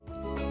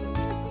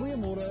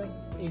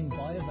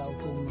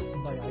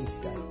by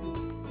Huiskerk.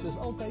 Soos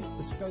altyd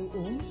beskou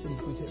ons, en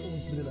ek sê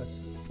ons bedoel ek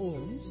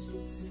ons,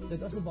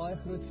 dit as 'n baie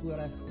groot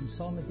voorreg om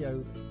saam met jou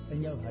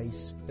in jou huis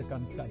te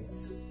kan kuier.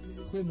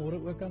 Goeiemôre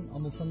ook aan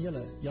almal van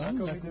julle. Jan,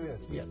 lekker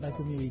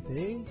om jou hier te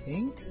hê.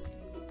 Henk,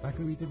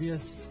 lekker om hier te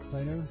wees.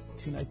 Ek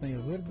sien uit na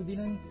jou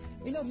woordbediening.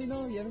 En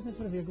Arlina, jy was net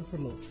vir 'n week op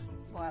verlof.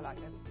 Baie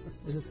lekker.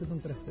 Is dit goed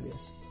om terug te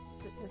wees?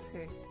 Dit is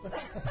goed.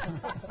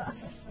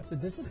 So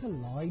dis 'n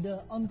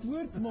gelaaide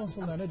antwoord, maar ons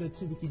wil nou net dit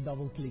so 'n bietjie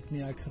double klik,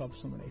 nee, ek grap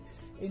sommer net.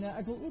 En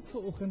ek wil ook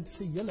vanoggend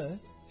vir julle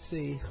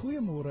sê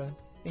goeiemôre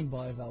en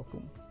baie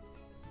welkom.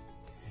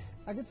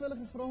 Ek het vir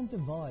hulle gevra om te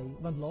waai,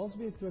 want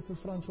laasweek toe ek vir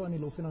François en die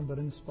lof en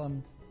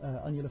aanbiddingspan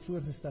aan julle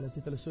voorgestel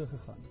het hulle so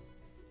gegaan.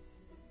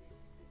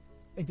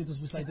 En dit ons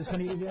besluit, ons gaan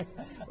hierdie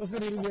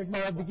week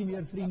maar 'n bietjie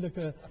meer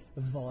vriendelike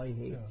waai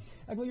hê.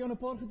 Ek wil jou aan 'n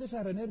paar goeders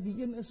herinner.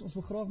 Die een is, ons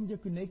wil graag met jou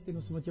connect en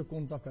ons wil met jou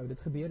kontak hou. Dit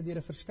gebeur deur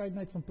 'n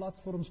verskeidenheid van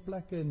platforms,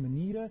 plekke en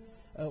maniere.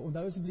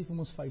 Onthou asseblief om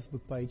ons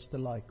Facebook page te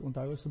like.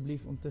 Onthou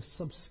asseblief om te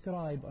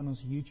subscribe aan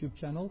ons YouTube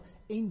channel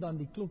en dan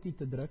die klokkie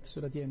te druk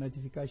sodat jy 'n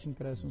notification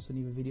kry as ons 'n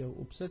nuwe video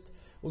opsit.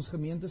 Ons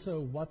gemeente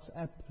se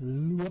WhatsApp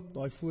loop,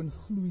 daai foon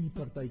gloei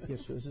partykeer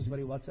soos wat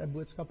die WhatsApp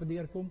boodskappe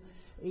deurkom.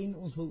 En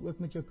ons wil ook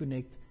met jou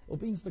connect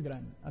op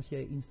Instagram, as jy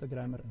 'n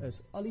Instagrammer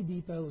is. Al die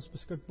detail is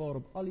beskikbaar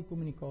op al die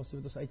kommunikasie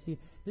wat ons uitstuur.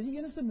 Dis die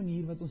enigste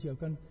manier wat ons jou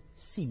kan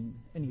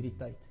sien in hierdie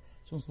tyd.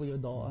 So ons wil jou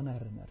daaraan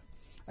herinner.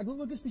 Ek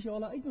wil ook 'n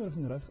spesiale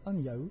uitnodiging rig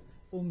aan jou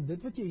om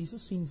dit wat jy hierso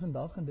sien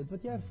vandag en dit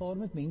wat jy ervaar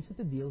met mense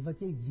te deel wat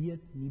jy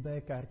weet nie by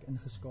 'n kerk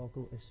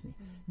ingeskakel is nie.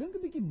 Dink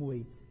 'n bietjie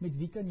mooi, met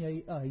wie kan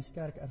jy 'n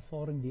huiskerk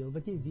ervaring deel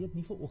wat jy weet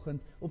nie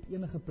vanoggend op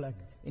enige plek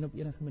en op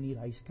enige manier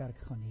huiskerk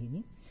gaan hê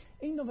nie.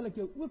 En dan wil ek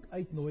jou ook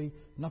uitnooi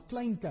na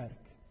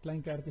Kleinkerk.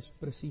 Kleinkerk is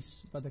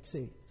presies wat ek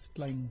sê, is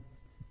klein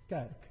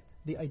kerk.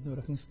 Die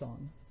uitnodiging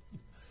staan.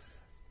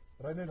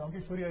 Reiner,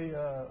 dankie voor jy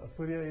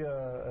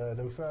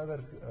nou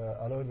verder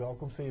hallo en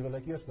welkom sê, wil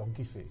ek eers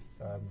dankie sê.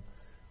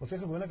 Ons sê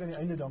gewoonlik aan die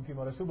einde dankie,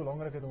 maar dit is so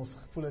belangrik dat ons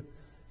gevoel het,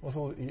 ons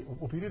wil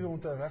op hierdie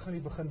ronde reg aan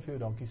die begin vir jou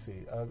dankie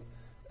sê.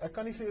 Ek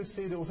kan nie vir jou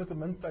sê, ons het 'n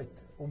min tyd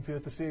om vir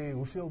jou te sê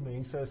hoeveel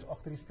mense is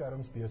agter die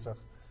skerms besig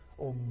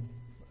om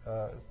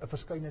 'n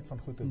verskeidenheid van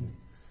goed te doen.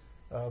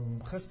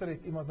 Gister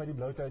het iemand my die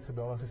blou tyd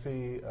gebel en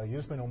gesê, hier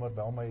is my nommer,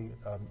 bel my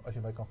as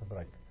jy my kan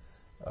gebruik.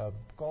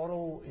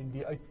 Karel en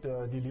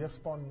die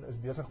leefspan is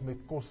besig met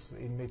kos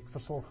en met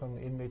versorging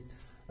en met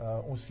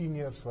ons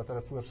seniors wat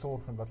hulle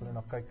voorsorg en wat hulle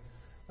na kyk.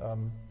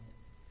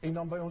 En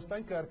dan by ons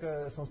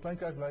kleinkerke is ons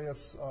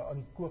kleinkerkleiers aan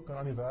die kook en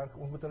aan die werk.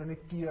 Ons moet hulle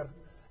net keer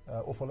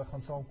of hulle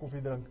gaan saam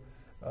koffie drink.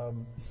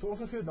 So ons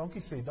wil vir jou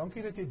dankie sê.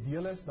 Dankie dat jy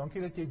deel is,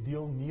 dankie dat jy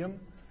deelneem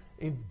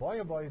en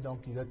baie baie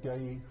dankie dat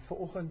jy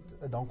vanoggend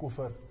 'n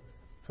dankoffer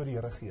vir die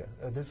Here gee.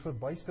 Dit is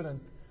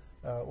verbuisterend.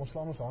 Ons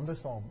slaan ons hande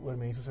saam oor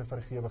mense se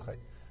vergewigheid.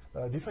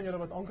 Die van julle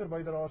wat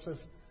ankerbydraers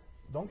is,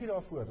 dankie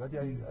daarvoor dat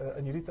jy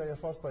in hierdie tye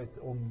vasbyt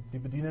om die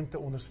bediening te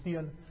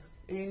ondersteun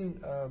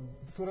en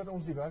sodat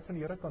ons die werk van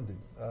die Here kan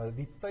doen.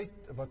 Die tyd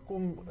wat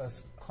kom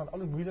gaan al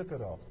hoe moeiliker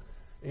raak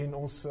en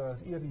ons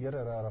eer die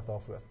Here regtig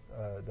daarvoor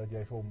dat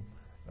jy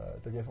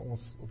vir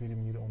ons op hierdie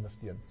manier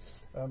ondersteun.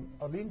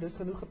 Alleen dis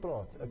genoeg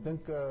gepraat. Ek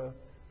dink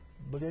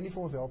wil jy nie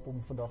vir ons help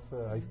om vandag se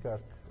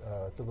huiskerk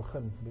te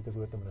begin met 'n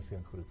woord en 'n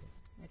seëngroet?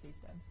 Met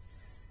liefde.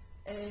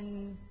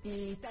 In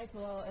die tyd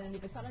waarin die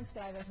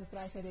psalmskrywer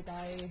geskryf het,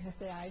 hy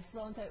gesê hy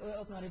slaan sy oë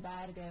op na die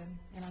berge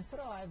en dan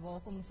vra hy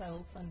waar kom sy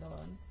hulp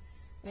vandaan.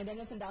 En ek dink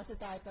in vandag se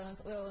tyd kan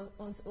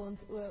ons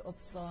oë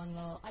opslaan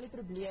na al die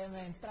probleme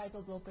en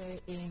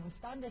struikelblokke en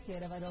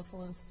omstandighede wat dalk vir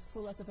ons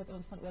voel asof dit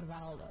ons gaan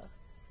oorweldig.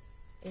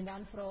 En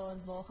dan vra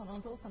ons, waar gaan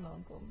ons hulp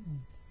vandaan kom?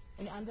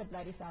 En die antwoord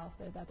bly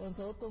dieselfde, dat ons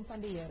hulp kom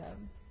van die Here,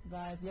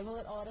 wat hemel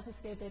en aarde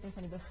geskep het en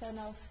van die begin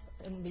af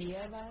in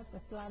beheer was,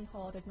 'n plan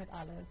gehad het met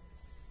alles.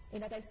 En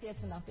dat hy steeds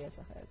vandag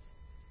besig is.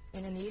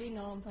 En in hierdie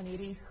naam van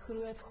hierdie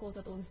groot God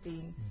wat ons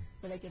dien,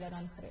 wil ek julle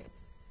dan groet.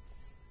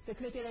 So ek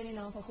groet julle in die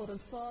naam van God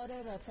ons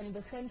Vader, wat van die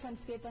begin van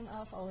skepping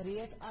af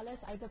alreeds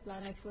alles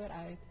uitbeplan het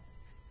vooruit.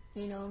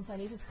 In die naam van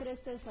Jesus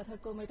Christus wat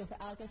gekom het om vir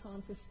elkeen van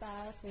ons te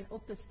sterf en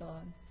op te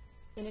staan.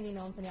 En in die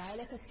naam van die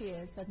Heilige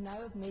Gees wat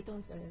nou ook met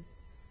ons is.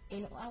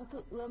 En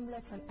elke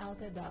oomblik van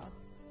elke dag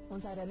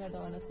ons herinner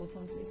daaraan dat God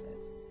ons lief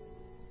is.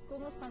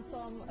 Kom ons gaan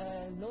saam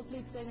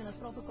loflied sing en ons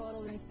vra vir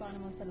Karel en die span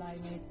om ons te lei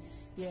met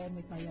Heer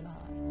met my hele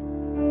hart.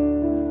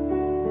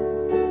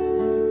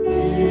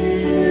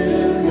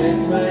 Heer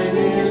met my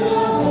hele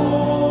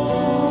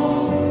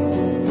hart,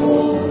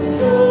 kom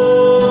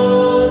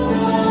sing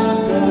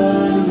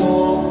en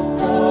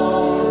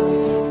lofsang,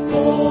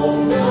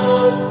 kom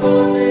dat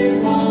van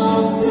die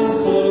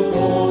magtige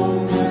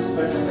bondes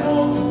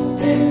berouw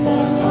en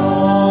van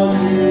al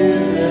die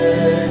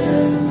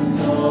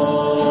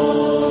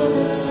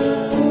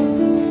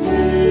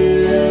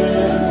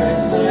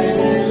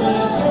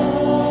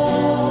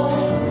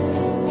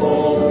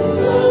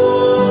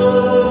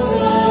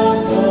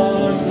Oh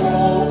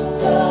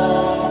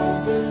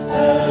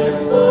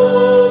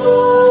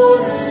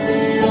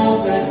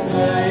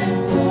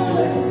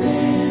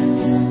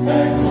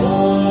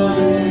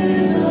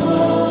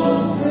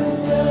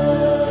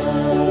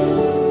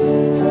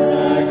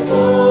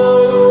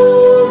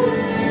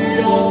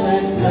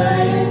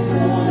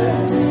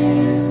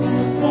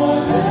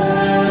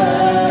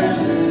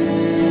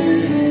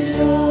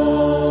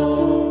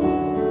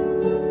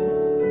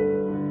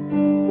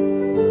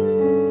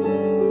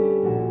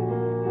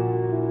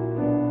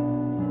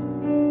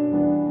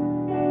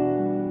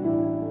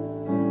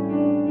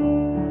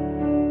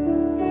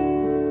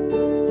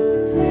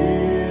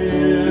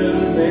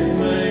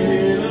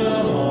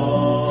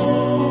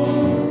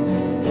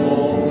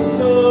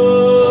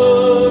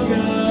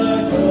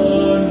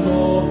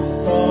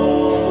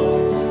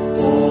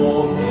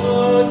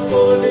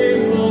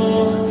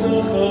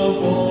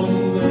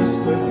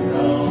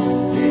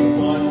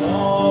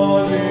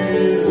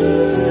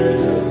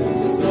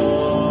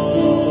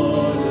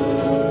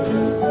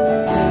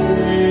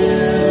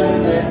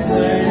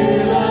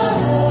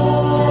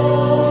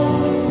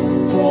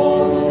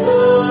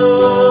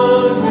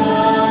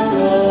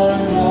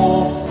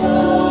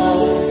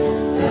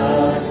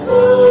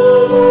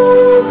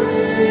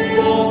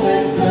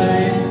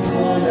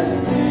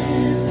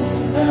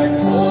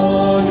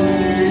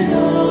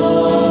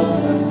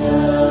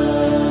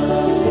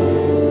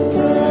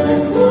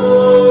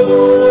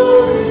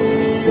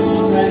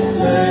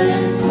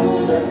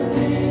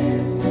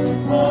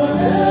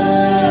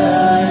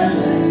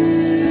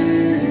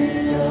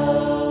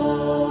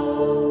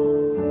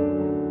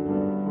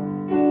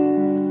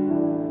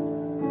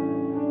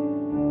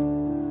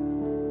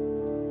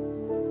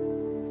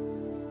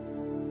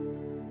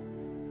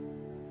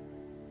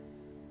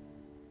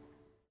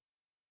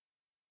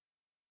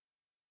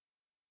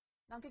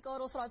Dankie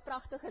Karel vir daai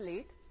pragtige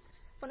lied.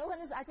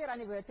 Vanoggend is ek weer aan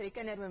die woord vir die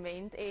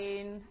kindermoment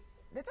en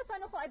dit was my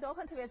nogal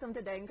uitdagend geweest om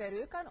te dink,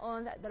 hoe kan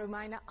ons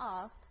Romeine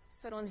 8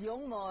 vir ons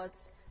jong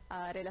maats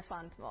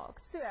relevant maak?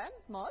 So,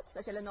 maats,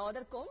 as julle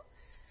nader kom,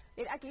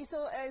 het ek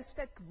hierso 'n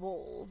stuk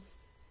wol.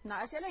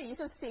 Nou, as julle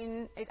hierso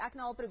sien, het ek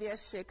nou al probeer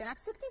soek, en ek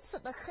soek nie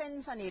vir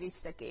begin van hierdie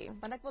stukkie,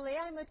 want ek wil hê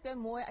hy moet weer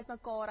mooi uit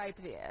mekaar uit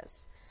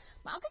wees.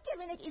 Maar elke keer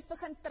wanneer ek iets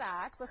begin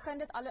trek, begin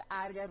dit al hoe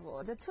erger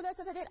word. Dit voel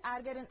asof ek dit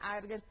erger en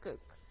erger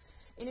koek.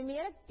 En hoe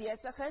meer ek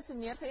besig is, hoe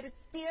meer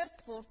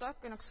geïrriteerd word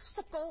ek, en ek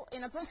sukkel,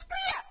 en ek wil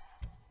skree!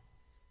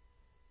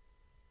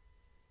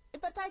 En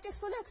partykeer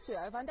voel ek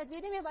so, want ek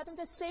weet nie meer wat om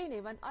te sê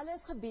nie, want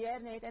alles gebeur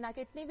net, en ek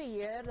het nie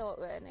beheer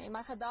daaroor nie,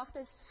 my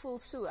gedagtes voel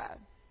so.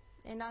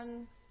 En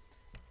dan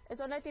is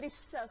daar net hierdie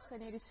sug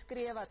en hierdie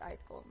skree wat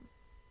uitkom.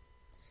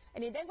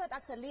 En die ding wat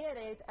ek geleer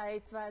het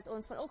uit wat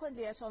ons vanoggend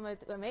leer saam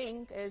met oom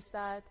Henk, is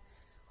dat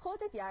God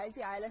het juist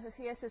die Heilige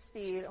Gees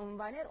gestuur om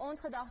wanneer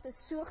ons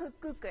gedagtes so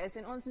gekoek is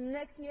en ons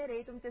niks meer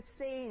het om te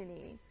sê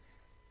nie,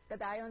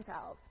 dat hy ons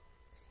help.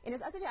 En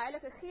dis asof die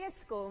Heilige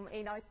Gees kom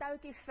en daai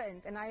touwtjie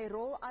vind en hy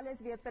rol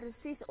alles weer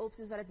presies op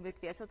soos wat dit moet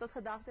wees, sodat ons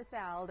gedagtes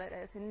verhelder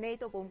is en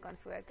net op hom kan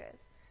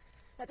fokus.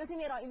 Dat ons nie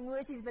meer daai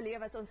emosies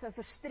beleef wat ons so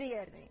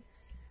frustreer nie,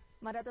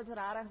 maar dat ons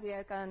regtig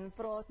weer kan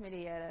praat met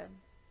die Here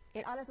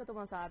en alles wat op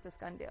ons hart is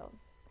kan deel.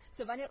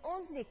 So wanneer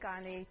ons nie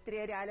kan nie,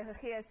 tree die Heilige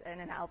Gees in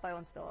en help hy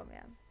ons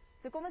daarmee.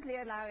 So kom ons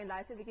leer nou en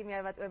luister 'n bietjie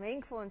meer wat oom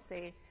Henk vir ons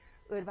sê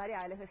oor wat die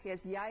Heilige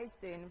Gees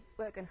juist doen,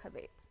 ook in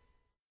gebed.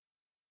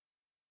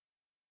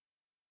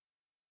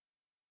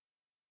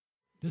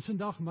 Dis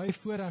vandag my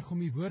voorreg om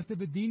die woord te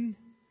bedien.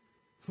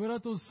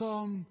 Voordat ons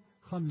saam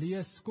gaan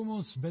lees, kom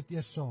ons bid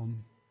eers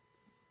saam.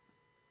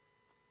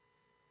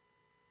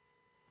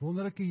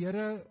 Wonderlike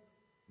Here,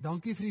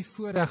 dankie vir die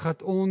voorreg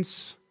dat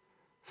ons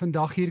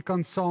vandag hier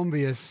kan saam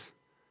wees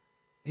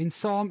en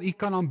saam U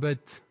kan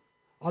aanbid.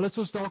 Al is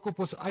ons dalk op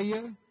ons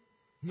eie,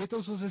 weet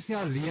ons is nie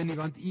alleen nie,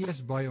 want U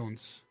is by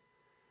ons.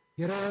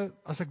 Here,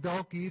 as ek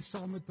dalk hier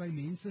saam met my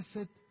mense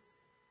sit,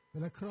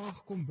 wil ek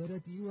graag kom bid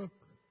dat U ook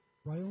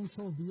by ons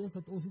sal wees,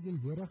 dat ons die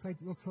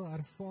teenwoordigheid ook sal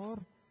ervaar,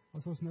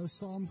 as ons nou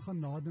saam gaan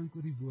nadink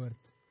oor die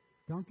woord.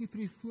 Dankie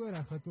vir die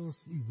voorreg dat ons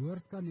U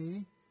woord kan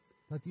hê,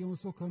 dat U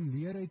ons ook kan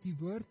leer uit die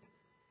woord,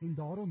 en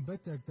daarom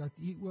bid ek dat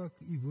U ook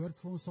U woord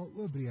vir ons sal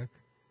oopbreek,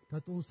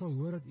 dat ons sal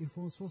hoor dat U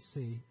vir ons wil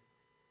sê.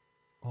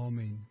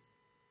 Amen.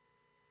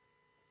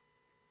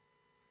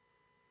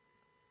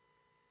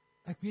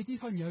 Ek weet nie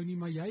van jou nie,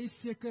 maar jy is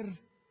seker,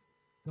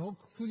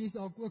 dalk voel jy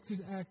dalk ook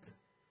soos ek,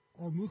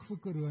 al moeg vir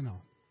corona.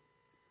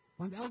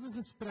 Want elke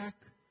gesprek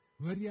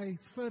hoor jy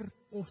vir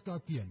of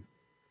daarteen.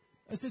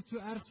 Is dit so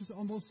erg soos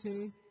almal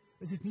sê?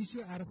 Is dit nie so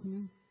erg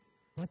nie?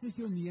 Wat is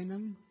jou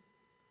mening?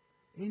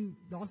 En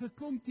daar's 'n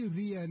klomp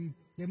teorieë en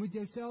jy moet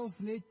jouself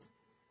net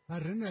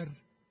herinner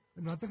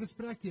in watter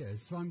gesprek jy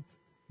is, want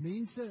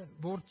mense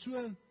word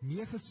so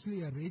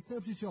meegesleer, het sy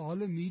op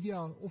sosiale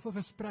media of in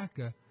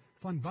gesprekke,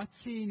 van wat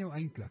sê jy nou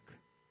eintlik?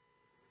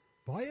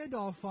 Baie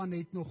daarvan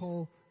het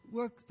nogal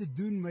ook te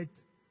doen met,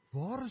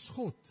 waar is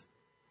God?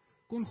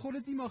 Kon God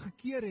dit nie maar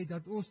gekeer het,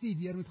 dat ons nie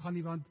deur moet gaan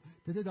nie, want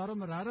dit het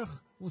daarom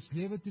regtig ons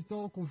lewe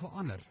totaal kom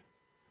verander.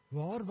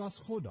 Waar was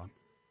God dan?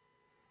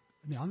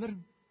 En die ander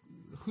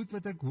goed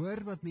wat ek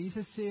hoor, wat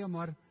mense sê,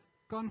 maar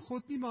kan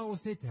God nie maar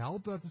ons net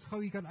help, dat ons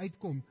gou hier kan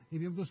uitkom, en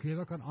weer met ons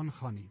lewe kan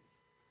aangaan nie?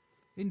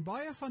 En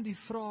baie van die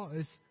vraag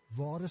is,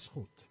 waar is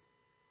God?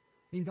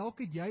 En dalk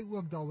het jy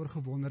ook daaroor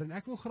gewonder, en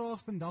ek wil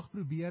graag vandag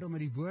probeer om met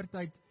die woord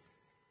uit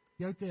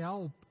jou te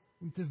help,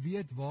 om te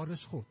weet, waar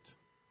is God?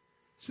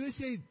 Soos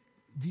jy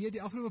weet,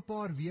 die afgelope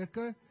paar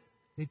weke,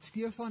 het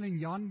Stefan en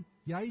Jan,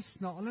 juist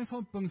na aanleiding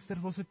van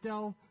Pinkster, wil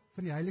vertel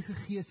van die Heilige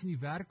Gees en die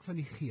werk van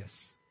die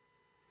Gees.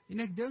 En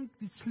ek dink,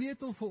 die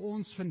sleutel vir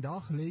ons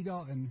vandag lê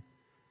daarin,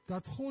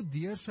 dat God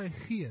deur sy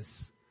Gees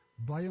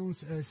by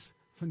ons is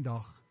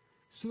vandag,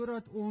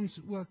 sodat ons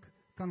ook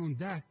kan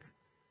ontdek,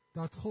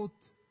 dat God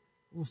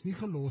ons nie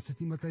gelos het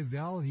nie, maar hy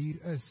wel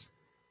hier is,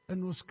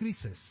 in ons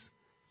krisis,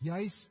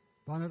 juist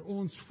wanneer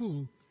ons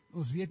voel,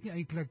 ons weet nie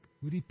eintlik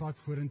hoe die pad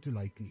vorentoe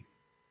lyk nie.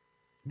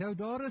 Nou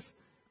daar is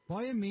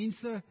baie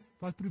mense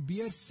wat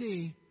probeer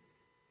sê,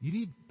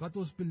 hierdie wat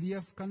ons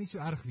beleef kan nie so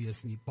erg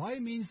wees nie. Baie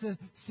mense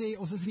sê,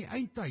 ons is in die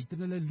eindtyd,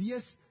 en hulle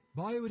lees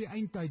baie oor die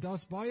eindtyd.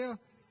 Daar's baie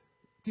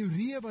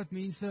teorieë wat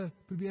mense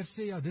probeer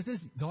sê, ja, dit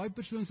is daai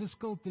persoon se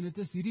skuld, en dit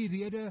is hierdie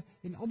rede,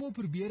 en almal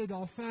probeer dit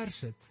daar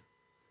versit.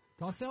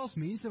 Daar's selfs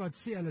mense wat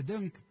sê, hulle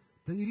dink,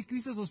 dat hierdie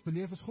krisis ons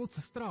beleef is God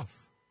se straf.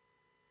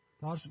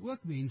 Daar's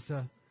ook mense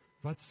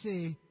wat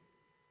sê,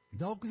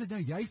 dalk is dit nou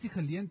juist die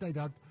geleentheid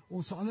dat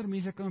ons vir ander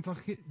mense kan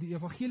die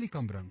evangelie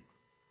kan bring.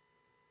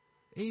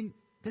 En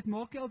dit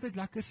maak nie altyd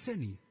lekker sin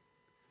nie.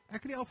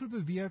 Ek het die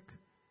afgelope week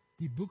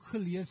die boek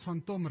gelees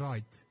van Tom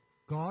Wright,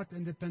 God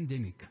in the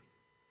Pandemic.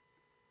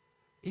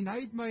 En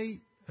hy het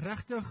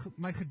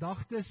my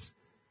gedagtes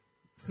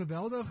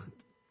geweldig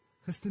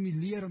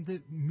gestimuleer om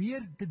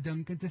meer te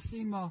dink en te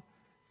sê, maar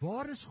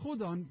waar is God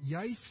dan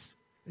juist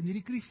in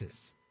hierdie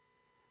krisis?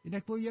 En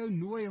ek wil jou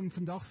nooi om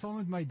vandag saam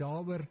met my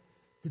daaroor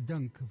te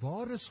dink,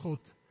 waar is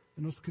God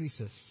in ons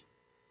krisis.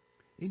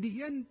 En die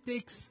een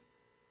teks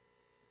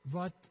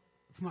wat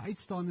vir my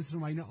uitstaan is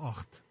Romeine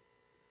 8.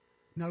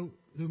 Nou,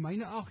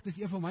 Romeine 8 is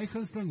een van my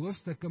gunsteling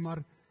hoofstukke,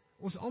 maar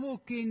ons almal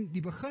ken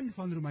die begin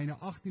van Romeine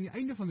 8 en die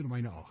einde van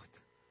Romeine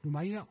 8.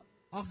 Romeine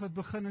 8 wat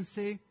begin en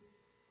sê,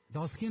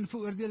 daar is geen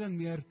veroordeling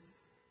meer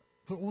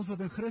vir ons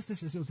wat in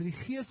Christus is, ons het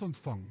die Gees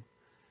ontvang.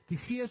 Die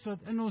Gees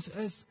wat in ons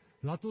is,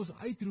 laat ons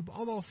uitroep,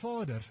 Abba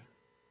Vader.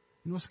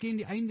 En ons ken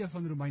die einde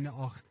van Romeine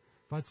 8,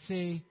 wat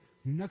sê,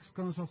 niks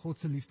kan ons van God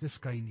se liefde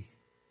skei nie.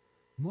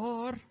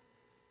 Maar,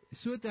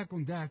 so het ek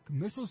ontdek,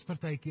 mis ons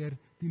partykeer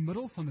die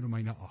middel van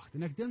Romeine 8.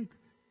 En ek dink,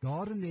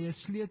 daarin lê 'n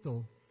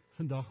sleutel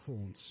vandag vir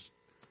ons.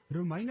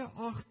 Romeine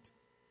 8,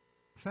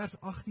 vers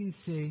 18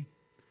 sê,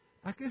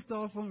 ek is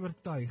daarvan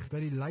oortuig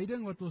dat die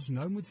lyding wat ons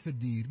nou moet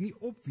verduur, nie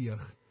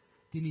opweeg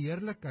teen die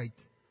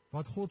heerlikheid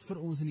wat God vir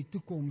ons in die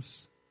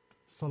toekoms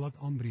sal laat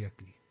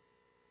aanbreek nie.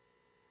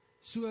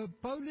 So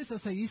Paulus,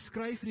 as hy hier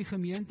skryf vir die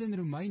gemeente in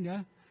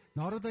Romeine,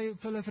 nadat hy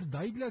vir hulle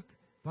verduidelik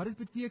wat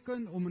dit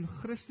beteken om in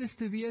Christus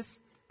te wees,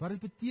 wat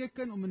dit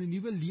beteken om in 'n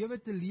nuwe lewe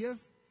te leef,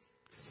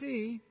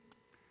 sê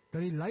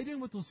dat die lyding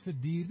wat ons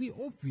verduur nie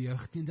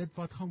opweeg teen dit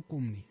wat gaan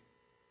kom nie.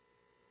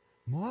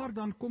 Maar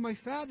dan kom hy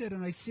verder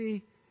en hy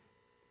sê,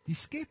 die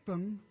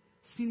skepping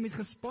sien met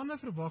gespanne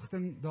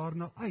verwagting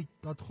daarna uit,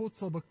 dat God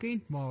sal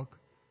bekend maak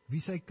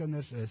wie sy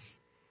kinders is.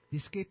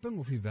 Die skepping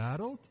of die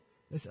wêreld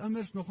is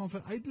immers nog aan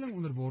verydeling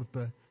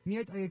onderworpe, nie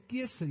uit eie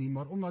keuse nie,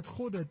 maar omdat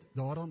God dit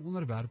daaraan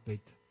onderwerp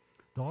het.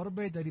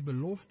 Daarby het hy die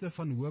belofte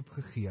van hoop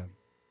gegee.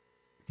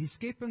 Die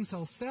skepping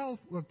sal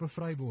self ook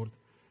bevry word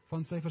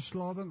van sy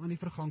verslawing aan die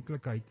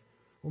verganklikheid,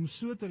 om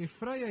so tot die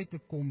vryheid te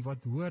kom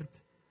wat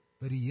hoort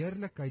by die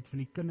heerlikheid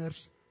van die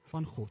kinders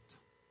van God.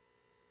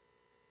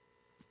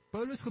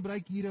 Paulus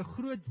gebruik hier 'n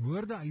groot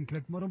woorde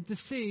eintlik, maar om te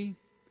sê,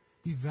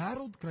 die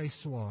wêreld kry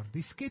swaar,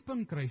 die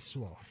skepping kry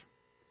swaar.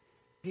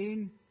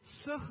 En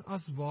sug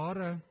as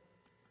ware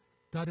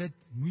dat dit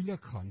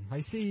moeilik gaan.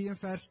 Hy sê hier in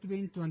vers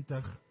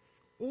 22,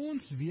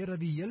 ons weet dat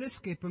die hele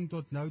skepping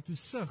tot nou toe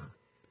sug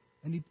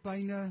in die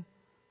pyne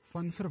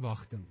van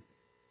verwagting.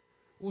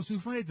 Ons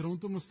hoef net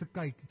rondom ons te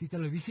kyk, die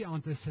televisie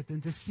aan te sit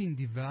en te sien,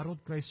 die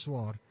wêreld kry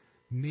swaar,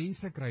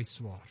 mense kry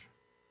swaar.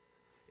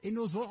 En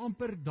ons wil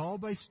amper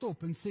daarby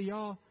stop en sê,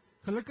 ja,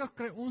 gelukkig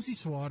kry ons nie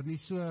swaar nie,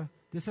 so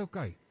dis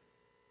okay.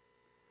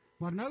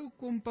 Maar nou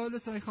kom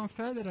Paulus, hy gaan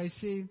verder, hy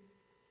sê,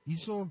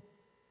 hierso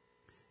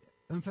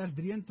in vers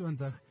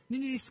 23,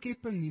 nie die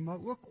skepping nie,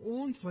 maar ook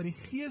ons wat die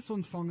Gees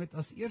ontvang het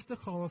as eerste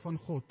gawe van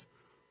God,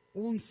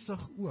 ons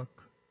sug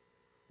ook.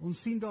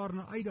 Ons sien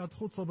daarna uit dat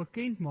God sal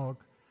bekend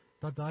maak,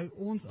 dat hy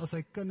ons as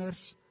sy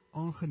kinders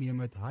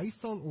aangeneem het. Hy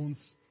sal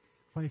ons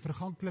van die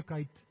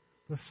verganklikheid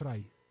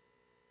bevry.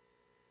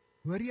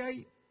 Hoor jy,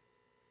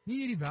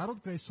 nie die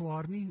wêreld kry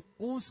swaar nie,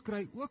 ons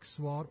kry ook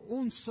swaar,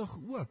 ons sug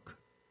ook.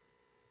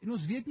 En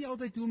ons weet nie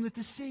altyd hoe om dit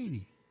te sê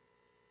nie.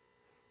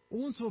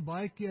 Ons wil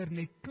baie keer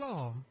net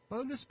kla.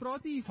 Paulus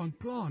praat nie van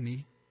kla nie,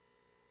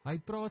 hy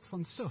praat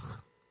van sug.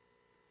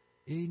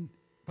 En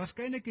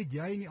waarskynlik het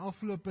jy in die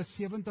afgelope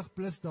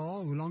 70+ dae,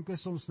 hoe lank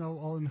is ons nou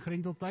al in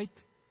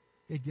grendeltyd,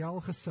 het jy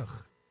al gesug.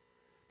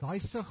 Daai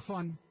sug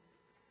van,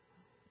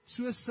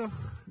 so sug,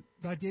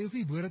 dat jy hoef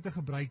nie woorde te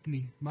gebruik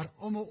nie, maar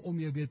almal om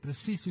jou weet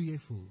presies hoe jy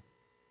voel.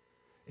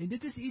 En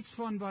dit is iets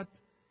van wat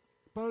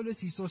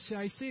Paulus hierso sê,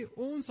 hy sê,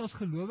 ons as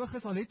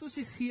gelowiges, al het ons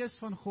die Gees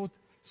van God,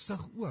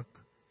 sug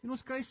ook. En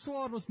ons kry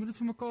swaar, ons moet dit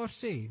vir mekaar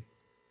sê.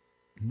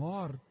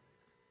 Maar,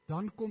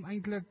 dan kom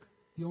eintlik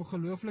die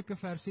ongelooflike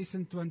vers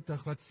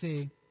 26, wat sê,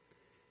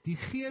 die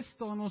Gees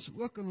staan ons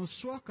ook in ons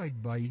swakheid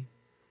by,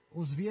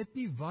 ons weet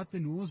nie wat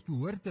en hoe ons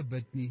behoort te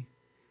bid nie,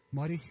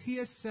 maar die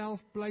Gees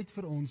self pleit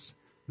vir ons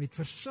met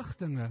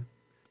versigtinge,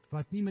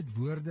 wat nie met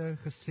woorde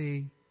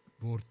gesê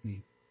word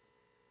nie.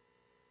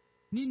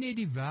 Nie net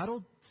die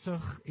wêreld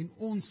sug en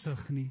ons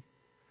sug nie,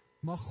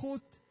 maar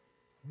God,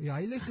 die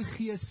Heilige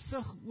Gees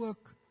sug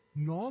ook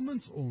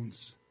namens ons,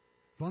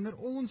 wanneer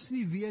ons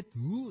nie weet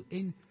hoe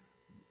en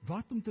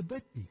wat om te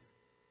bid nie.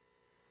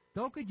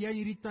 Dalk het jy in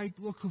hierdie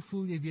tyd ook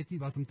gevoel, jy weet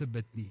nie wat om te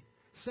bid nie.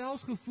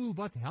 Selfs gevoel,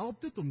 wat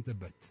help dit om te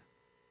bid?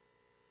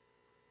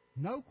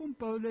 Nou kom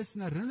Paulus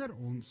en herinner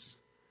ons,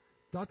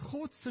 dat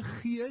God se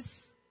Gees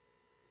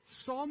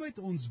saam met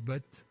ons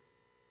bid,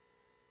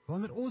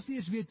 wanneer ons nie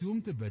eens weet hoe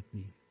om te bid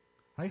nie.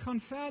 Hy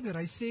gaan verder,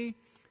 hy sê,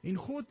 en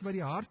God wat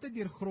die harte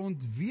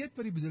deurgrond weet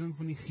wat die bedoeling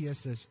van die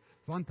Gees is,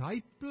 want hy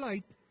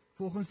pleit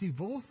volgens die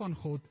wil van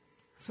God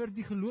vir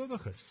die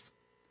gelowiges.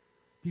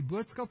 Die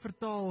boodskap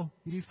vertaal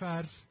hierdie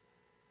vers,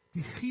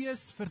 die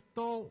Gees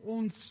vertaal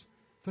ons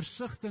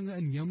versigtinge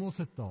in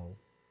hemelse taal.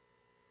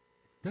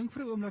 Dink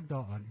vir 'n oomblik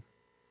daaraan,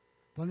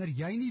 wanneer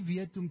jy nie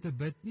weet om te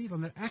bid nie,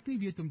 wanneer ek nie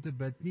weet om te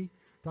bid nie,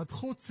 dat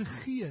God se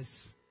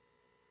Gees,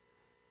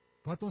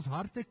 wat ons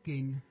harte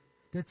ken,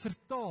 dit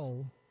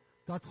vertaal,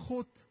 dat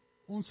God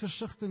ons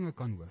versigtinge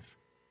kan hoor.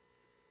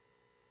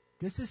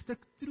 Dis 'n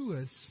stuk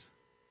troos,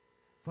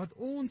 wat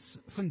ons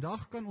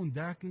vandag kan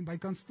ontdek en by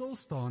kan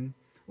stilstaan,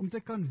 om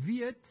te kan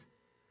weet,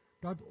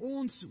 dat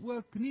ons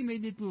ook nie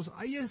met net ons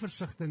eie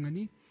versigtinge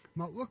nie,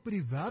 maar ook by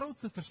die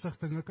wêreldse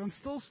versigtinge kan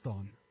stil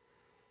staan.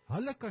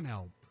 Hulle kan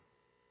help.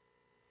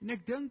 En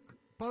ek dink,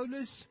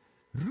 Paulus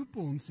roep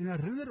ons en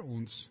herinner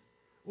ons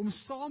om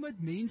saam met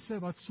mense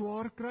wat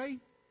swaar kry,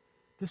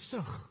 te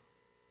sug.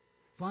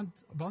 Want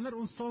wanneer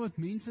ons saam met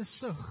mense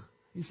sug,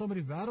 en saam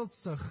met die wêreld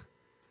sug,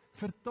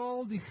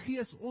 vertaal die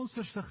Gees ons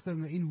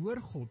versigtinge en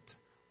hoor God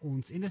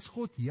ons, en is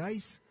God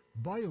juis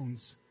by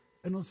ons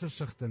in ons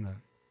versigtinge.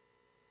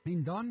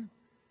 En dan,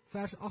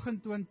 vers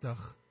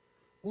 28,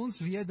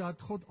 ons weet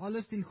dat God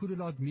alles ten goeie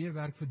laat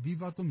meewerk vir die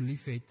wat hom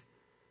liefhet,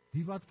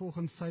 die wat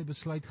volgens sy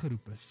besluit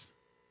geroep is.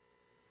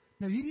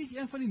 Nou hierdie is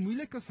een van die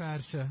moeilike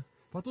verse,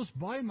 wat ons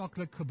baie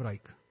maklik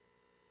gebruik.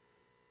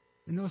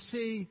 En ons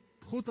sê,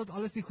 God laat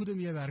alles ten goeie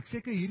meewerk,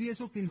 seker hierdie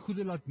is ook ten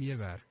goeie laat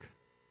meewerk.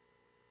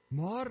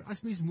 Maar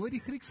as mens mooi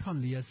die Grieks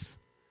gaan lees,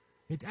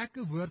 het ek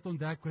 'n woord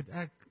ontdek wat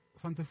ek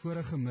van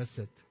tevore gemis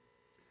het.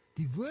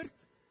 Die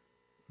woord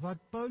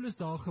wat Paulus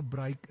daar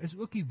gebruik, is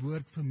ook die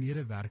woord vir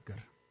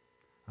medewerker.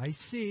 Hy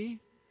sê,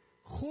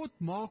 God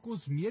maak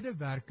ons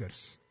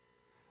medewerkers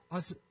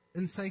as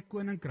in sy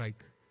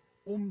koninkryk,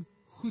 om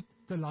goed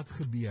te laat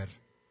gebeur.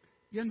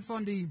 Een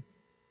van die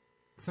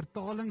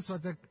vertalings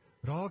wat ek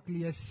raak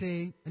lees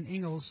sê in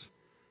Engels,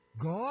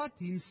 God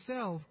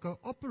himself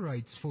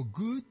cooperates for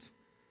good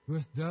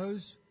with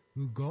those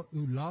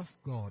who love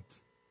God.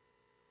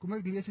 Kom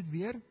ek lees dit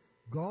weer.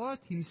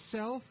 God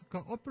himself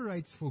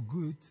cooperates for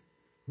good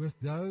with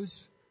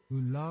those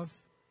who love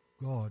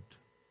God.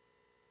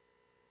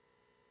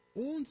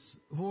 Ons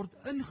word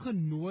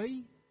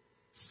ingenooi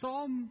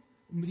saam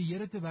om met die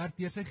Here te werk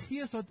deur sy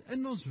Gees wat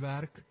in ons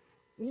werk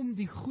om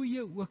die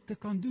goeie ook te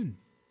kan doen.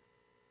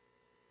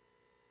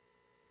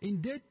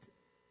 En dit,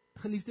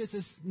 geliefdes,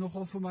 is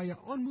nogal vir my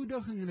 'n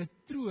aanmoediging en 'n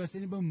troos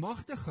en 'n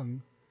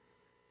bemagtiging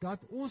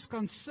dat ons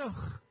kan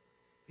sug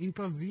en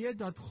kan weet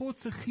dat God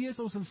se Gees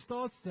ons in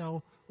staat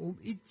stel om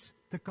iets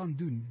te kan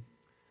doen.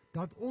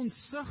 Dat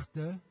ons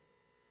sigte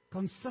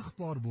kan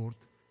sigbaar word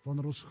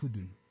wanneer ons goed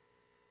doen.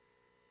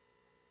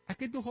 Ek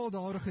het nogal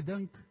daaroor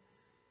gedink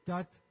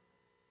dat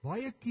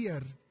baie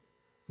keer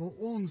wil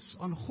ons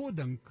aan God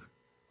dink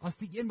as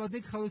die een wat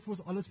net gou vir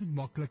ons alles moet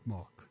maklik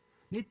maak.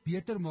 Net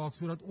beter maak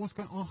sodat ons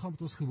kan aangaan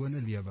met ons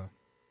gewone lewe.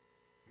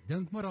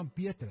 Dink maar aan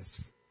Petrus.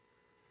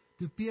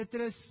 Toe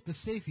Petrus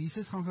besef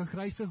Jesus gaan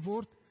gekruisig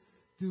word,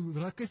 toe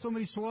ruk hy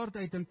sommer die swaard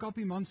uit en kap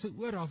die man se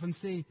oor af en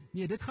sê,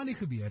 nee, dit gaan nie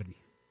gebeur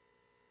nie.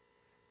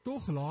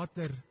 Tog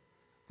later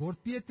word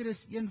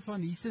Petrus een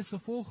van Jesus se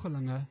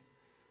volgelinge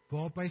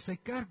waarop hy sy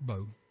kerk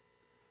bou.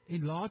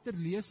 En later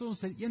lees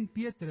ons in 1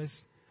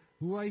 Petrus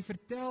hoe hy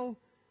vertel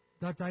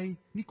dat hy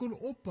nie kon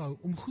ophou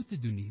om goed te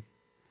doen nie.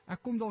 Ek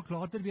kom dalk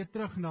later weer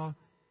terug na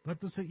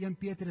wat ons in 1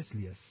 Petrus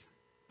lees.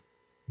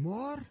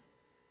 Maar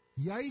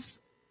juis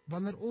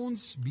wanneer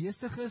ons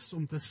besig is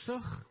om te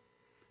sug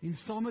en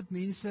saam met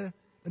mense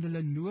in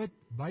hulle nood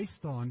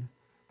bystaan,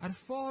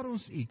 ervaar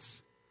ons iets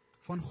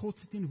van God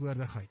se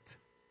teenwoordigheid.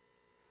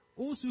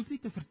 Ons hoef nie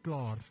te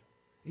verklaar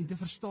en te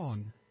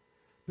verstaan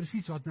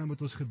presies wat nou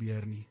met ons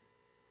gebeur nie.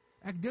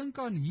 Ek dink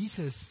aan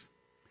Jesus,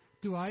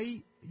 toe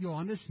hy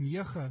Johannes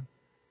 9,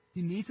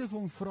 die mense vir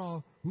hom vra,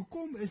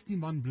 hoekom is die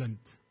man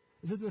blind?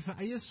 Is dit oor sy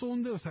eie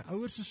sonde, of sy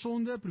ouers se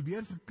sonde,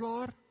 probeer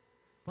verklaar?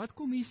 Wat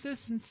kom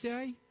Jesus en sê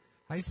hy?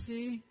 Hy sê,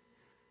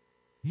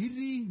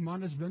 hierdie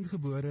man is blind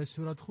gebore,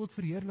 sodat God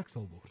verheerlik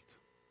sal word.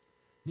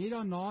 Net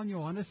daarna in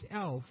Johannes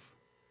 11,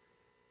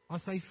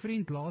 as sy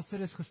vriend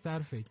Lazarus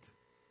gesterf het,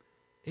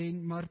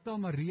 en Martha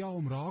Maria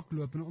om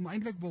raakloop, en om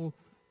eintlik wil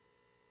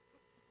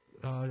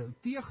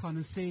teëgaan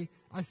en sê,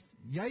 as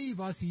jy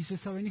was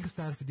Jesus, sou hy nie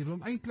gesterf het, jy wil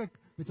hom eintlik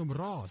met hom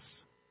raas,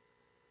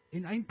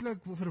 en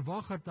eintlik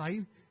verwag dat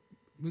hy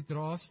moet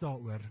raas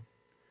daaroor.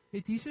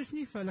 Het Jesus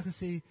nie vir hulle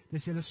gesê,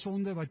 dis julle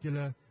sonde wat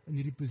julle in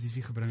hierdie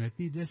posisie gebring het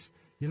nie, dis,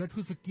 julle het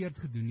goed verkeerd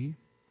gedoen nie.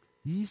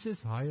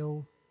 Jesus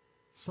huil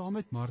saam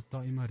met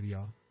Martha en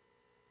Maria,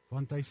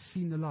 want hy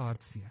sien hulle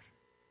hartseer.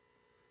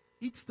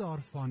 Iets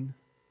daarvan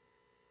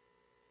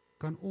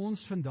kan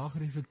ons vandag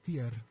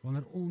reflekteer,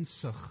 wanneer ons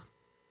sug,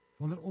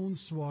 wanneer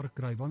ons swaar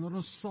kry, wanneer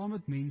ons saam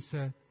met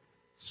mense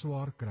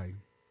swaar kry.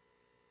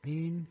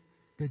 En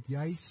dit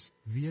juis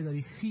weet dat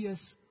die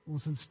Gees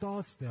ons in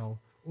staat stel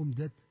om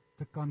dit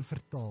te kan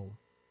vertaal.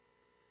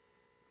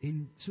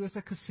 En soos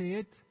ek gesê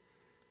het,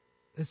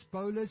 is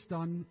Paulus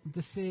dan om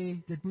te sê,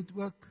 dit moet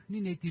ook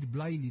nie net hier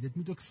bly nie, dit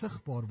moet ook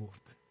sigbaar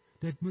word.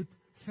 Dit moet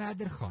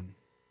verder gaan.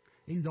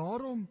 En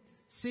daarom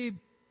sê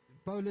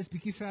Paulus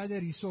bietjie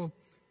verder hierso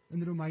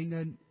in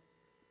Romeine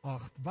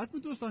 8, wat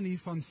moet ons dan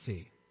hiervan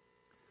sê?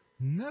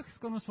 Niks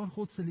kan ons van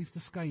God se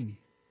liefde skei nie.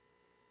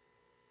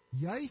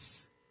 Juis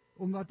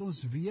omdat ons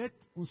weet,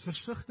 ons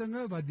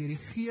versigtinge wat deur die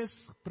Gees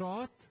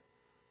praat,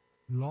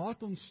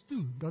 laat ons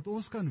toe, dat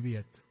ons kan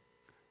weet,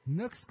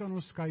 niks kan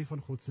ons skei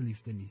van God se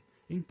liefde nie.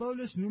 En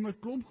Paulus noem 'n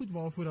klomp goed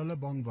waarvoor hulle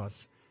bang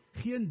was.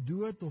 Geen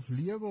dood of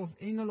lewe of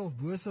engele of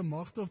bose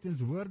magte of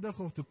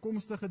teenwoordige of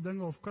toekomstige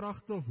dinge of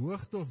kragte of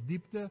hoogte of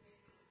diepte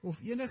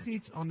of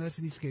enigiets anders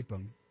in die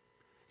skepping.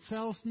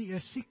 Selfs nie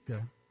eers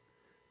siekte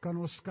kan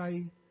ons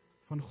skei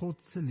van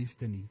God se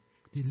liefde nie.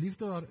 Die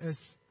liefde daar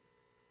is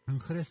in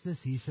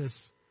Christus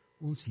Jesus,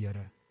 ons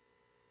Here.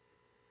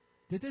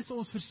 Dit is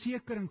ons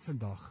versekering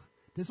vandag.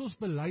 Dit is ons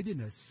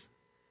belydenis.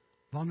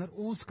 Wanneer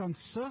ons kan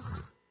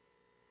sug,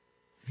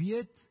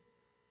 weet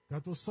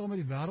dat ons saam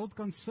met die wêreld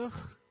kan sug,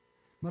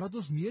 maar dat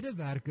ons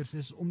medewerkers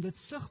is om dit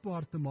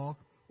sigbaar te maak,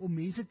 om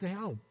mense te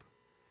help,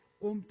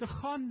 om te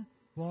gaan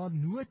waar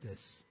nood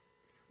is,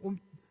 om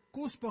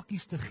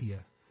kospakkies te gee,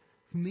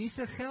 vir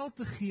mense geld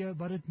te gee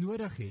wat dit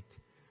nodig het,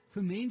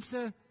 vir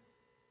mense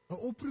 'n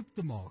oproep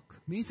te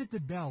maak, mense te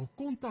bel,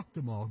 kontak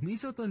te maak,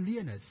 mense wat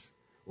alleen is,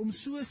 om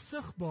so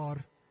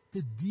sigbaar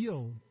te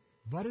deel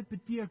wat dit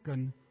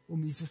beteken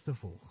om Jesus te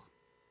volg.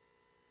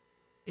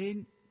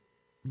 En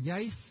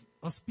juis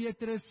as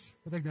Petrus,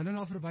 wat ek nou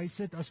na verwys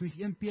het, as ons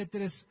 1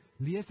 Petrus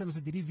lees, en ons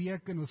het hierdie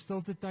week in ons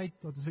stilte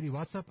tyd, wat ons vir die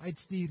WhatsApp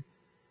uitstuur,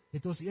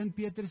 het ons 1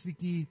 Petrus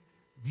bietjie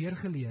weer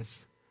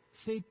gelees.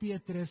 Sê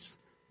Petrus,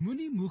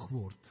 moenie moeg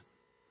word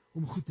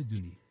om goed te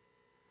doen nie.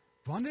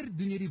 Wanneer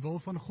doen jy die wil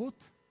van God?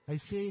 Hy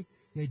sê,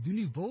 jy doen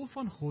die wil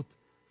van God,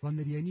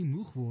 wanneer jy nie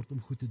moeg word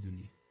om goed te doen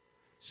nie.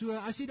 So,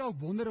 as jy dalk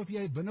wonder of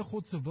jy binne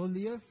God se wil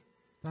leef,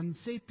 dan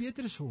sê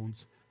Petrus vir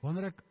ons,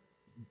 wanneer ek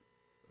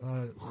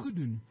goed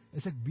doen,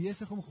 is ek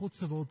besig om God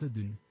se wil te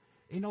doen.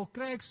 En al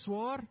kry ek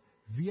swaar,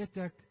 weet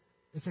ek,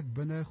 is ek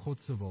binne God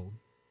se wil.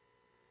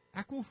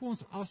 Ek wil vir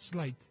ons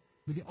afsluit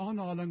met die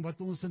aanhaling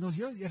wat ons in ons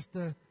heel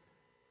eerste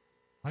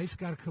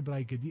Huiskerk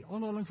gebruik het, die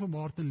aanhaling van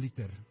Martin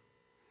Luther,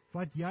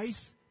 wat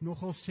juis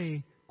nogal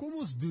sê, kom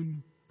ons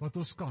doen wat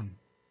ons kan,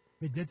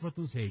 met dit wat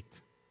ons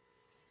het.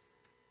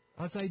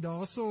 As hy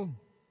daarso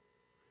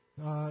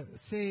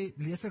sê,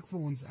 lees ek vir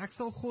ons, ek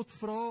sal God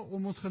vra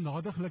om ons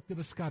genadiglik te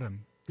beskerm,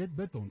 dit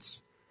bid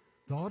ons.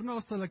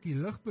 Daarna sal ek die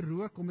lug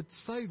berook om het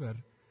suiwer,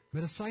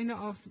 medisyne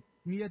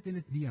afmeet en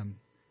het neem.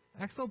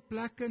 Ek sal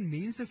plekke en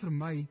mense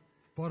vermy,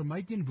 waar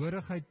my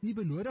teenwoordigheid nie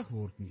benodig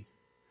word nie,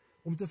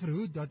 om te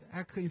verhoed dat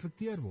ek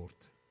geïnfekteer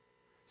word.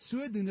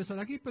 Sodoende sal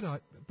ek nie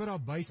per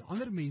abuis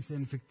ander mense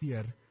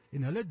infekteer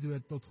en hulle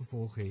dood tot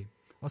gevolg hê,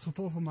 as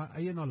gevolg van my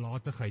eie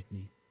nalatigheid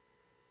nie.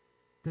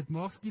 Dit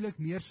maak skielik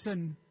meer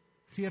sin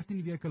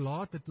 14 weke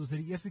later, toe ons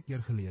dit die eerste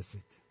keer gelees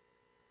het.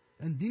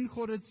 Indien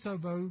God dit sou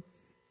wou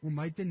om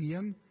my te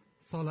neem,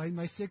 sal hy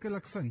my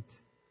sekerlik vind.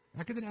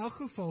 Ek het in elk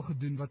geval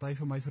gedoen wat hy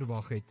van my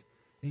verwag het,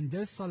 en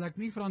dus sou ek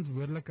nie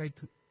verantwoordelik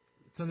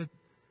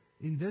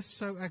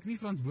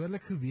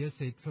gewees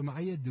het vir my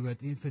eie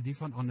dood en vir die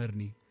van ander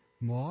nie.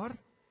 Maar,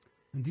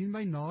 indien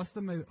my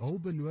naaste my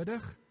hulp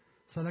benodig,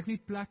 sal ek nie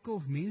plekke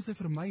of mense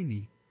vermy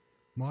nie,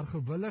 maar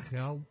gewillig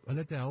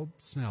hulle te help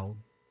snel.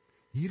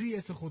 Hierdie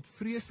is 'n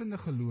Godvreesende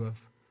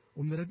geloof,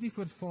 omdat dit nie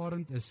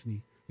voortvarend is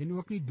nie, en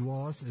ook nie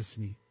dwaas is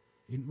nie,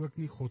 en ook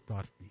nie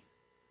godhard nie.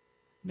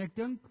 En ek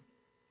dink,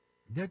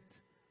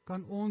 dit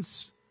kan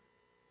ons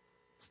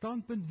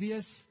standpunt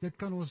wees, dit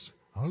kan ons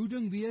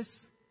houding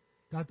wees,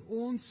 dat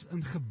ons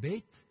in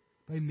gebed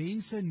by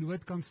mense in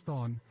nood kan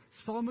staan,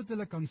 saam met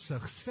hulle kan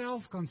sug,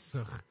 self kan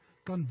sug,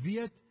 kan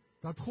weet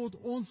dat God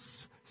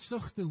ons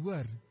sugte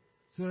hoor,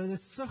 sodat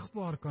dit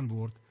sigbaar kan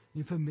word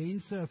en vir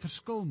mense 'n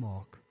verskil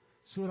maak,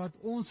 sodat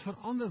ons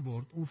verander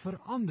word om vir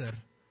ander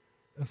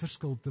 'n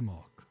verskil te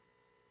maak.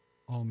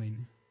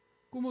 Amen.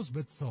 Kom ons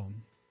bid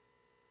saam.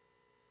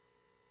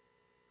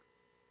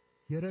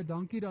 Here,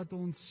 dankie dat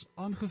ons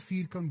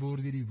aangevuur kan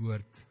word deur die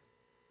woord.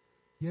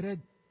 Here,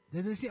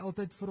 dit is nie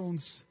altyd vir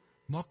ons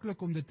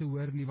maklik om dit te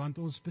hoor nie, want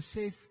ons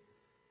besef,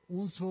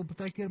 ons wil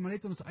baie keer maar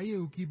net ons eie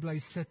hoekie bly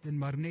sit en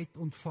maar net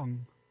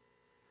ontvang.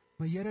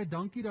 Maar Here,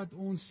 dankie dat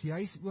ons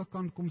juis ook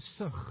kan kom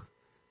sug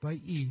by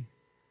U,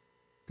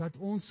 dat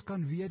ons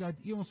kan weet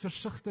dat U ons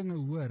versigtinge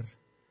hoor,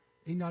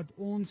 en dat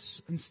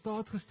ons in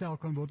staat gestel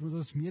kan word, omdat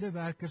ons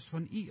medewerkers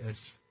van U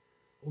is,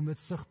 om dit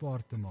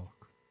sigbaar te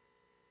maak.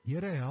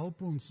 Here,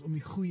 help ons om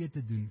die goeie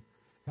te doen.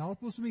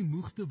 Help ons om nie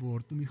moeg te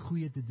word om die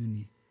goeie te doen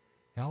nie.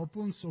 Help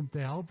ons om te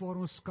help waar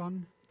ons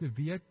kan, te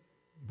weet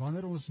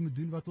wanneer ons moet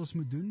doen wat ons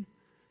moet doen,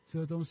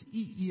 sodat ons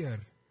U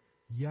eer,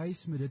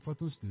 juis met dit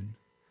wat ons doen.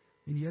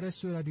 En Here,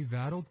 sodat die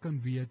wêreld kan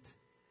weet,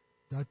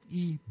 dat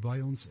U by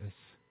ons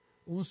is.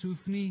 Ons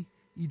hoef nie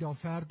U daar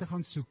ver te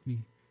gaan soek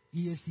nie.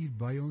 U is hier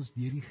by ons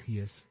deur die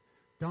Gees.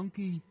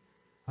 Dankie,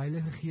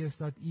 Heilige Gees,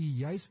 dat U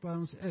juis by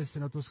ons is,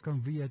 en dat ons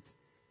kan weet,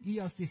 U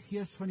as die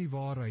Gees van die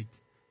waarheid,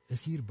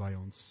 is hier by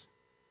ons.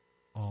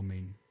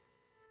 Amen.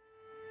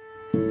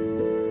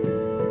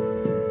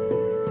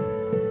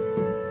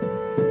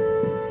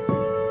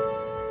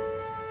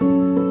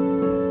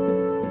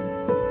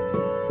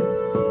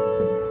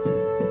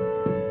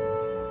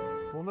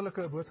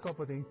 Wonderlike boodskap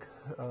wat Henk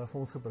vir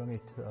ons gebring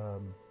het.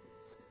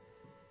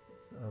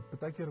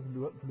 Partykeer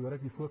verloor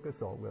ek die fokus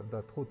daaroor,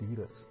 dat God hier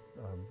is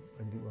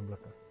in die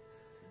oomblikke.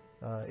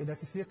 En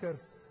ek is seker,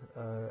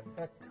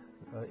 ek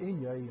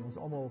en jy, ons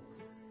almal,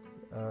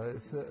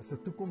 se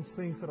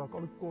toekomsvenster raak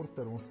al hoe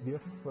korter. Ons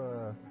leef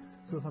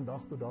so van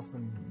dag tot dag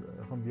en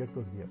van week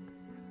tot week.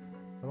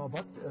 Maar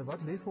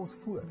wat lê vir ons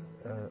voor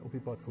op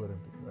die pad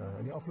vorentoe?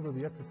 In die afgelope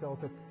week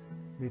gesels ek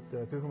met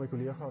twee van my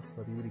kollegas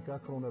wat hier by die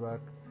kerkgronde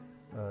werk,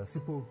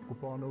 Sipo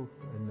Kopano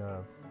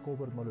en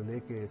Colbert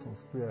Maluleke is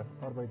ons twee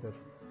arbeiders.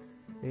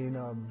 En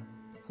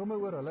sommer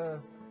oor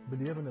hulle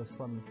belewenis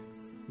van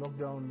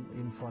lockdown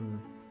en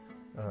van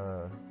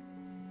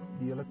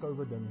die hele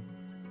COVID ding.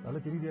 Hulle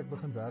het hierdie week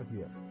begin werk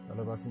weer.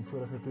 Hulle was in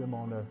vorige 2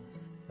 maande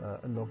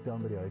in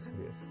lockdown by die huis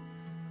gewees.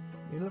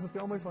 En hulle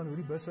vertel my van hoe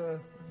die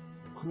busse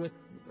groot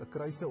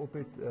kruise op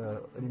het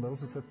in die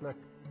middelste sitplek.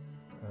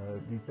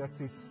 Die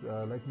taxis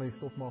lyk my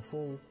stop maar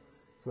vol,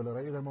 so hulle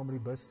ry eerder maar met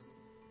die bus.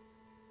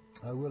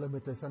 Hoe hulle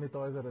met 'n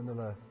sanitizer in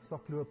hulle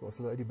sak loop as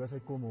hulle uit die bus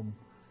uitkom om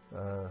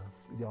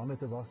die hande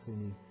te was en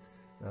die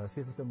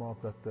seker te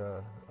maak dat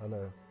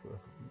hulle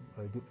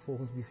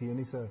volgens die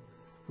higiëniese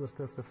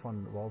voorskrifte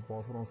van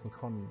waarvoor ons moet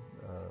gaan,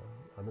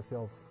 hulle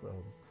self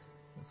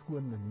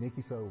skoon en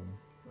netjies hou om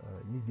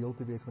nie deel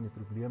te wees van die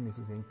probleem nie,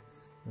 soos Henk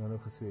nou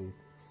gesê het.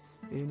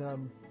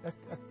 En ek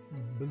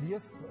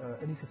beleef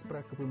in die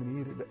gesprek op 'n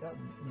manier,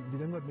 die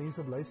ding wat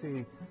mense bly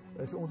sê,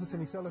 is ons is in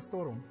dieselfde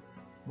storm,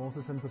 maar ons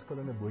is in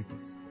verskillende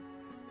bootjies.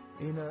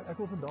 En ek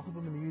wil vandag op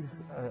 'n manier,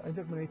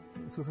 eintlik maar net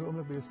so vir 'n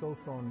oomblik by jou stil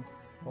staan,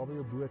 daar by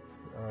jou boot,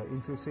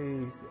 en vir jou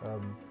sê,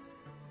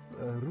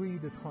 roei,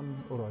 dit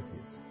gaan alright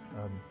wees.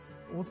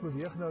 Ons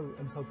beweeg nou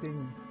in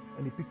Gauteng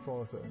in die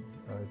piekfase in.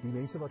 Die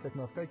mense wat ek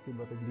na kyk en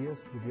wat ek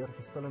lees, probeer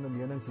verskillende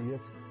menings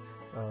lees,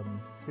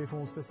 sê vir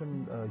ons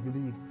tussen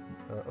Julie,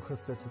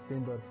 Augustus,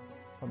 September,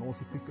 gaan ons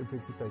die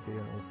piekinfeksieteit hê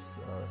in ons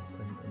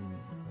in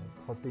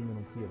Gauteng en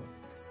omgewing.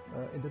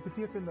 En dit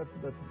beteken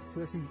dat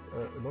soos die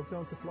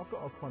lockdown se vlakke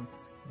afgaan,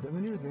 dinge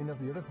nie noodwendig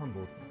beter gaan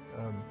word.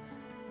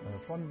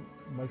 Van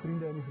my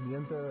vriende in die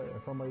gemeente,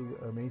 van my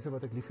mense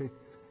wat ek lief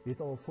het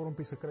al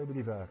vormpies gekry by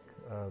die werk.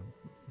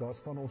 Daar's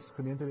van ons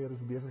gemeentelede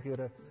se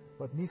besighede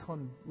wat nie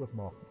gaan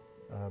oopmaak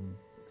nie.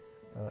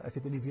 Ek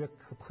het in die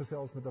week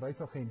gesels met 'n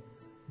reisagent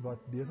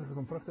wat besig is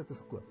om vrugte te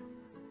verkoop.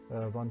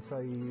 Want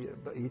sy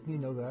het nie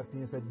nou werk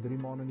nie en sy het 3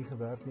 maande nie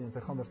gewerk nie en sy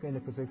gaan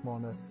waarskynlik vir 6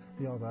 maande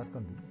nie haar werk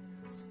kan doen.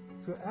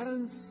 So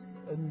ergens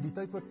in die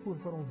tyd wat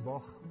voor ons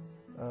wag,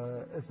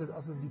 is dit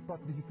asof die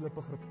pad bietjie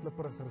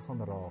klipperiger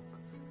gaan raak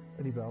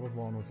in die wêreld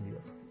waarin ons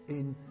leef.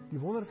 En die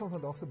wonder van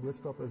vandag se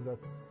boodskap is dat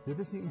dit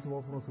is nie iets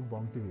waarvoor ons hoef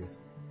bang te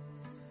wees.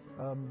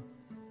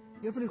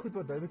 Een van die goed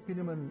wat David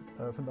Pieneman,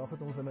 vandag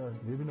het ons in 'n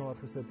webinar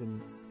gesit en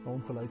na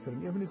hom geluister,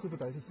 en een van die goed wat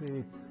hy gesê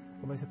het,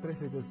 wat my getref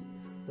het, is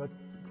dat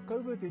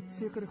COVID het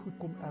sekere goed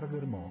kom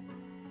erger maak.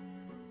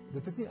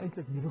 Dit het nie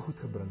eintlik nuwe goed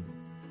gebring nie.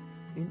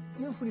 En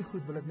een van die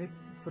goed wil ek net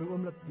vir 'n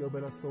oomblik jou by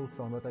laat stil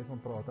staan wat hy van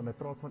praat, en hy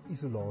praat van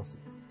isolasie.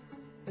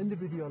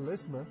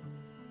 Individualisme,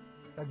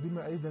 ek doen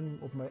my eie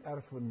ding op my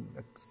erf en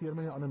ek steur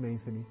my nie ander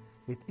mense nie,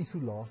 het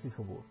isolasie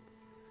geword.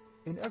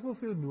 En ek wil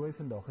vir jou nooi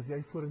vandag, as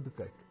jy vorentoe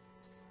kyk,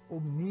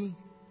 om nie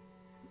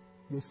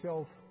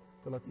jouself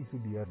te laat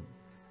isoleer nie.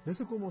 Dis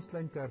hoekom ons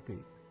klein kerke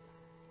het.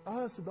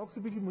 As dalk so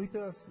 'n bietjie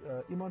moeite as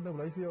iemand nou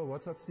bly vir jou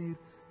WhatsApp stuur,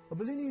 dan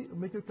wil jy nie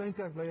met jou klein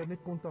kerkleier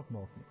net kontak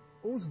maak nie.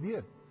 Ons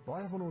weet,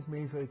 baie van ons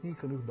mense het nie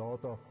genoeg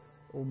data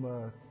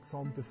om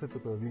saam te sit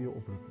op 'n video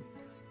oproep nie.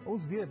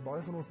 Ons weet,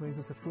 baie van ons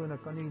mense se fone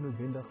kan nie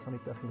noodwendig van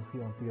die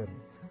tegnologie hanteer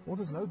nie. Ons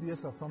is nou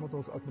besig saam met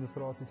ons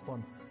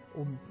administrasiespan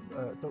om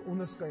te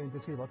onderskei en te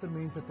sê watter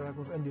mense trek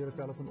ons in deur 'n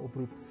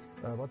telefoonoproep,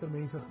 watter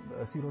mense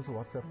stuur ons 'n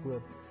WhatsApp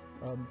voor.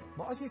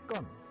 Maar as jy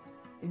kan,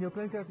 en jou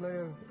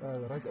kleinkerkleier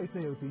reik uit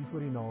na jou toe hier voor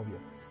die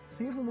naweek,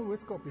 sê vir hom 'n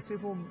boodskap, jy sê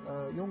vir hom,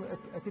 jong,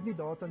 ek het nie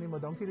data nie, maar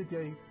dankie dat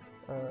jy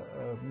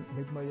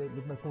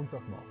met my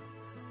kontak maak.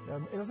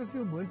 En as dit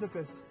vir jou moontlik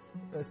is,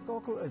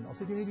 skakel in, as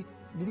het jy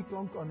nie die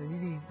klank aan en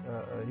nie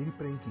die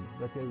prentjie,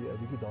 dat jy 'n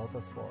bietjie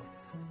data spaar,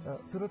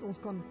 sodat ons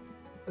kan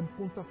in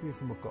kontak wees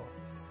met mekaar.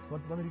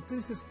 Want wanneer die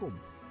krisis kom,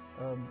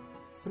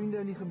 vriende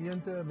in die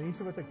gemeente,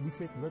 mense wat ek lief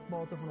het,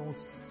 lidmate van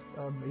ons,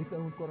 het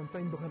in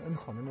kwarantyne begin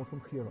ingaan in ons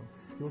omgewing.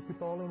 Die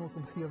hospitale in ons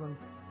omgewing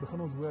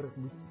begin ons hoor,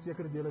 moet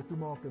sekere dele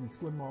toemaak en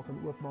skoonmaak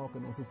en oopmaak,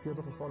 en ons het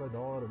 7 gevalle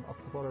daar en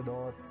 8 gevalle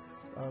daar.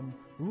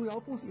 Hoe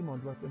help ons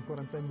iemand wat in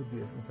kwarantyne moet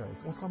wees in sy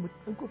huis? Ons gaan met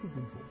inkopies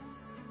doen vir.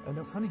 En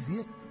dan gaan nie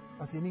weet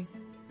as jy nie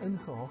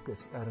ingehak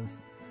is ergens.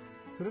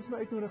 So dis my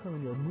uitnodiging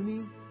aan jou,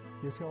 moenie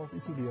jouself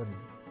isoleer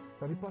nie.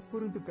 Dan die pad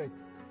vorentoe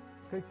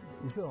kyk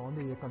hoeveel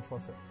hande jy kan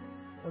vashou.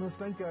 In ons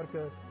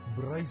kleinkerke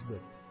bruis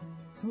dit.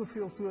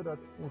 Soveel so dat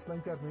ons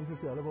kleinkerk mense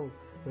sê hulle wil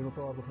by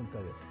mekaar begin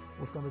kuier.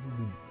 Ons kan dit nie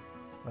doen.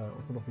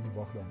 Ons moet nog 'n bietjie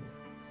wag daarmee.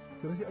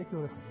 So dis die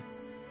uitnodiging.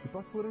 Die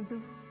pad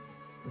vorentoe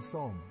is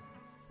saam.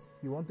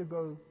 You want to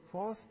go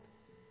fast?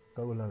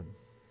 Go alone.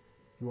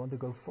 You want to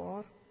go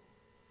far?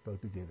 Go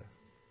together.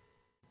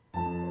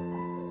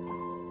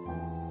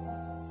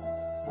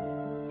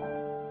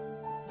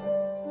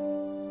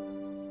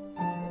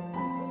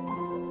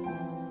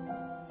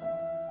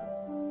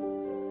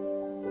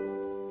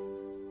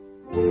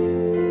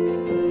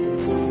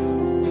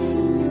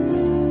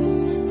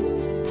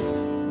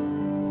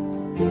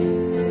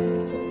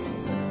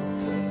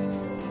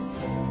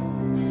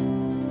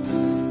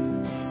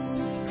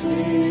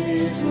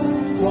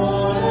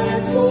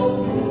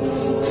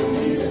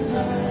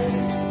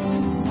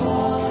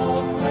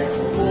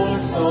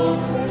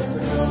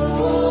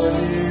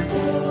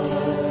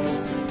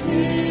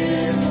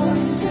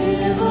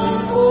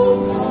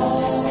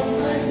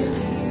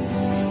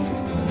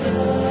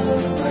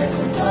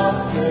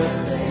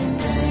 This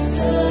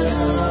thing,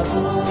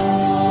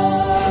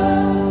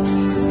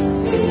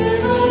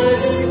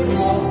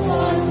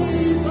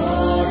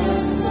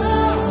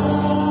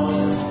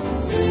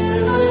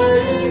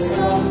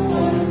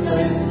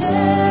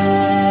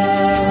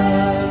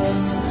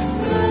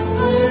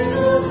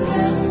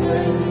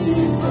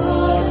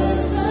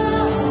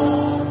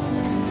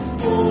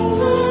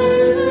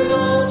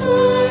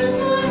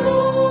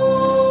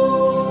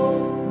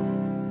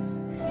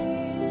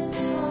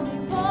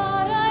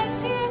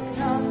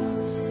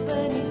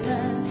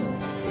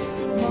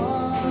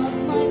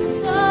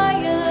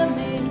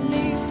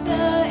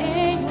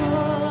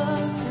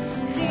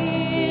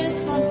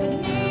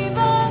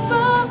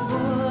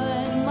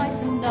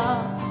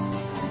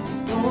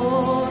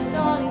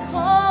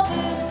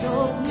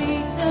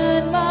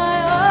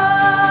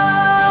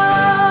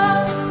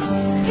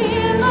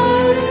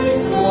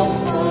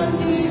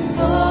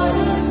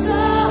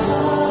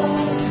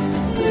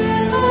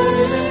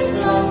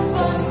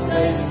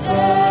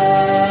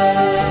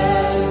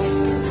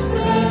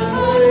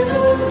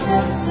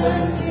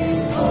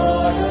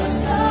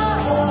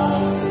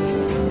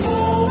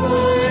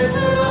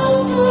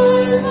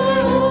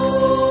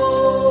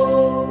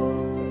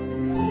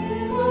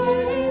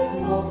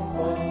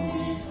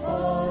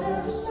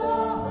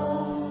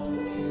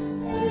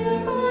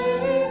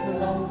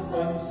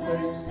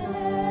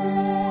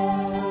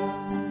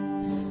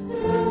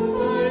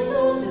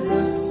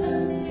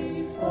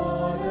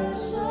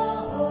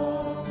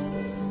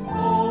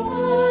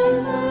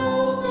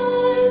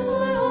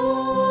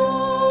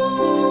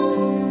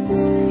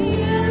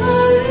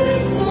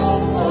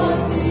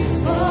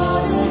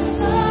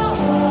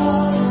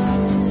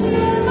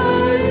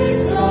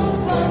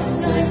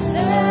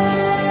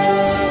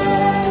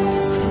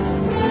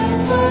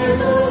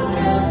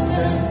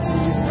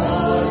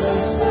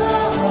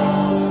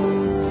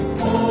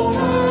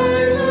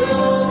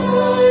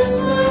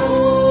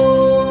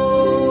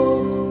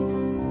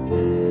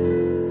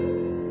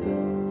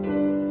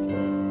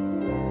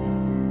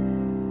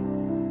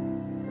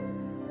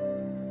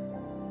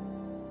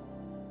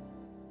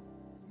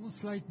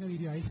 sluit nou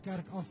hierdie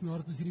huiskerk af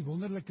nadat ons hierdie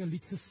wonderlike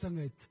lied gesing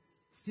het.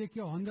 Steek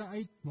jou hande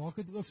uit, maak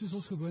dit ook soos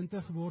ons gewoonte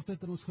geword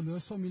het in ons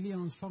geloofsfamilie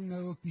en ontvang nou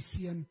ook die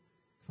seën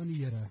van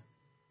die Here.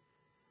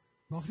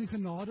 Mag die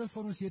genade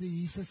van ons Here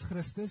Jesus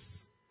Christus,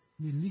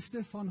 die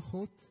liefde van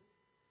God,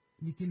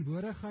 die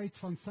teenwoordigheid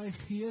van sy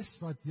Gees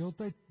wat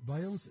heeltyd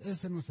by ons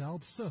is en ons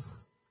help sug,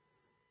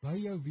 by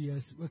jou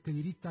wees ook in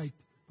hierdie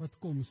tyd wat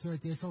kom,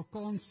 sodat jy sal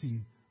kans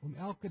sien om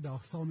elke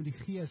dag saam met die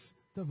Gees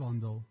te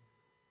wandel.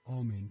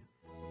 Amen.